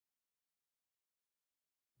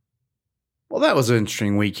Well, that was an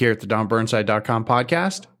interesting week here at the DonBurnside.com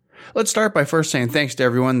podcast. Let's start by first saying thanks to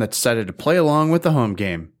everyone that decided to play along with the home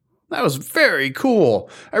game. That was very cool.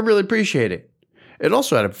 I really appreciate it. It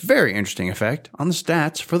also had a very interesting effect on the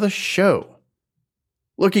stats for the show.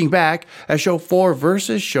 Looking back at Show 4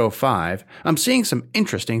 versus Show 5, I'm seeing some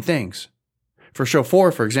interesting things. For Show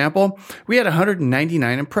 4, for example, we had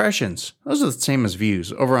 199 impressions. Those are the same as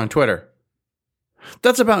views over on Twitter.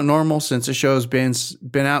 That's about normal since the show's been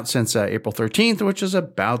out since April 13th, which is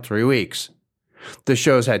about 3 weeks. The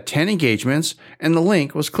show's had 10 engagements, and the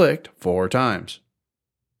link was clicked 4 times.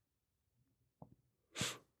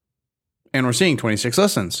 And we're seeing 26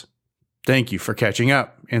 listens. Thank you for catching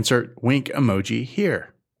up. Insert wink emoji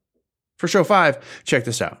here. For Show 5, check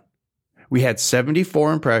this out. We had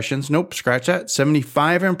 74 impressions. Nope, scratch that.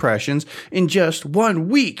 75 impressions in just 1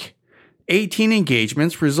 week. 18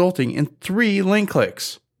 engagements resulting in 3 link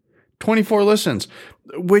clicks. 24 listens,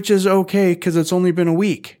 which is okay because it's only been a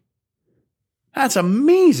week. That's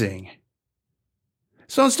amazing.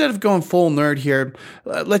 So instead of going full nerd here,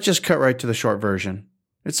 let's just cut right to the short version.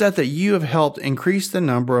 It's that you have helped increase the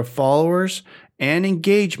number of followers and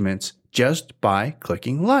engagements just by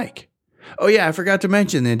clicking like. Oh yeah, I forgot to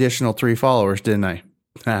mention the additional 3 followers, didn't I?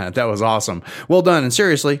 That was awesome. Well done, and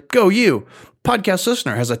seriously, go you. Podcast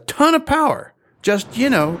listener has a ton of power. Just,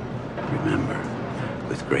 Remember,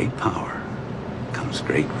 with great power comes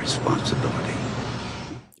great responsibility.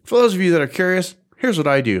 For those of you that are curious, here's what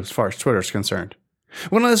I do as far as Twitter is concerned.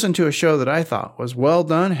 When I listen to a show that I thought was well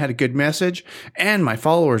done, had a good message, and my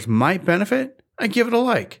followers might benefit, I give it a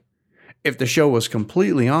like. If the show was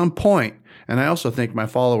completely on point, and I also think my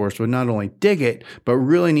followers would not only dig it, but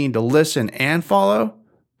really need to listen and follow,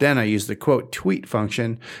 then I use the quote tweet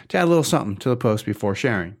function to add a little something to the post before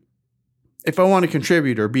sharing. If I want to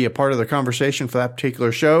contribute or be a part of the conversation for that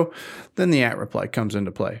particular show, then the @reply comes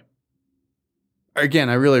into play. Again,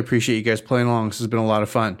 I really appreciate you guys playing along. This has been a lot of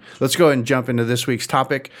fun. Let's go ahead and jump into this week's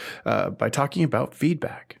topic by talking about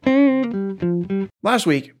feedback. Last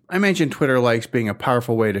week, I mentioned Twitter likes being a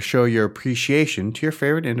powerful way to show your appreciation to your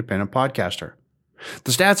favorite independent podcaster.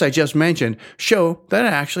 The stats I just mentioned show that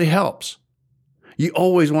it actually helps. You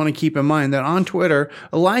always want to keep in mind that on Twitter,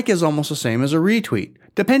 a like is almost the same as a retweet,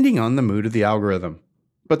 depending on the mood of the algorithm.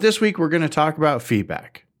 But this week, we're going to talk about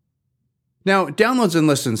feedback. Now, downloads and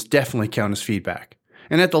listens definitely count as feedback.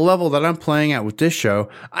 And at the level that I'm playing at with this show,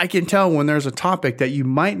 I can tell when there's a topic that you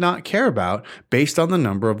might not care about based on the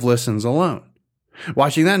number of listens alone.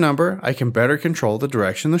 Watching that number, I can better control the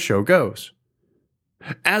direction the show goes.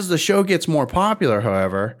 As the show gets more popular,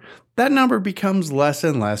 however, that number becomes less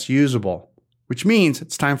and less usable, which means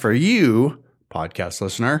it's time for you, podcast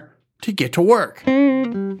listener, to get to work.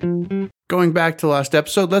 Going back to last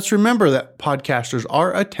episode, let's remember that podcasters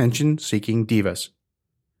are attention-seeking divas.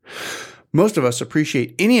 Most of us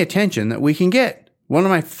appreciate any attention that we can get. One of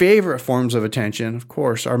my favorite forms of attention, of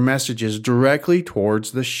course, are messages directly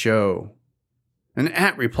towards the show. An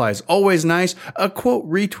 @reply is always nice. A quote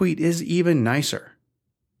retweet is even nicer.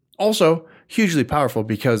 Also, hugely powerful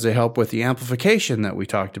because they help with the amplification that we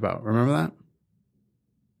talked about. Remember that?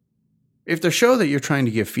 If the show that you're trying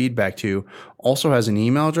to give feedback to also has an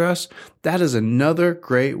email address, that is another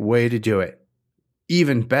great way to do it.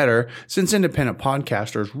 Even better, since independent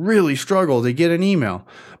podcasters really struggle to get an email,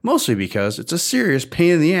 mostly because it's a serious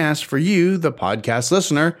pain in the ass for you, the podcast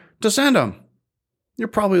listener, to send them. You're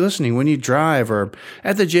probably listening when you drive or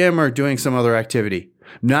at the gym or doing some other activity,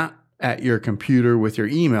 not at your computer with your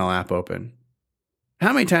email app open.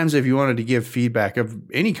 How many times have you wanted to give feedback of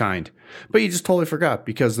any kind, but you just totally forgot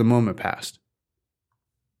because the moment passed?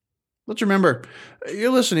 Let's remember, you're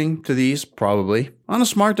listening to these probably on a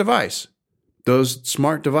smart device. Those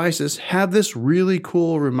smart devices have this really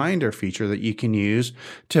cool reminder feature that you can use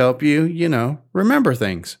to help you, remember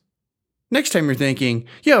things. Next time you're thinking,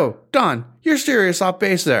 yo, Don, you're serious off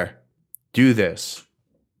base there. Do this.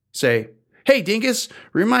 Say, hey, Dingus,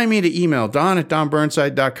 remind me to email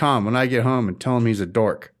don@donburnside.com when I get home and tell him he's a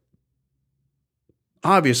dork.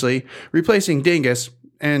 Obviously, replacing Dingus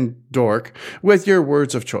and dork with your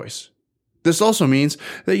words of choice. This also means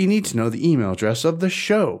that you need to know the email address of the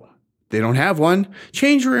show. If they don't have one,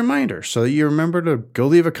 change your reminder so that you remember to go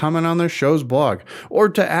leave a comment on their show's blog or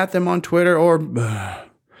to @ them on Twitter or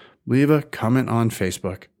leave a comment on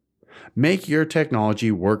Facebook. Make your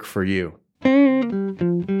technology work for you.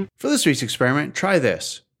 For this week's experiment, try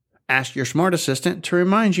this. Ask your smart assistant to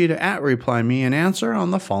remind you to @reply me an answer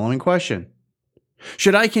on the following question.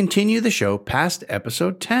 Should I continue the show past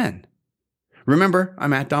episode 10? Remember,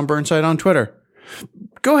 I'm @DonBurnside on Twitter.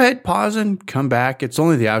 Go ahead, pause, and come back. It's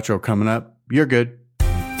only the outro coming up. You're good.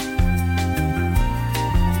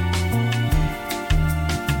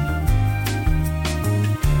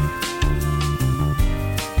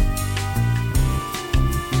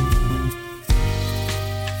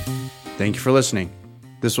 Thank you for listening.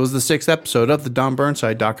 This was the 6th episode of the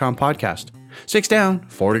DonBurnside.com podcast. 6 down,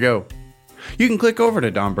 4 to go. You can click over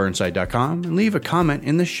to DonBurnside.com and leave a comment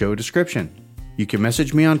in the show description. You can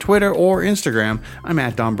message me on Twitter or Instagram. I'm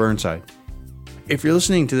at Don Burnside. If you're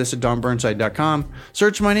listening to this at DonBurnside.com,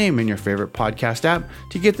 search my name in your favorite podcast app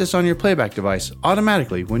to get this on your playback device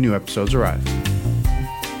automatically when new episodes arrive.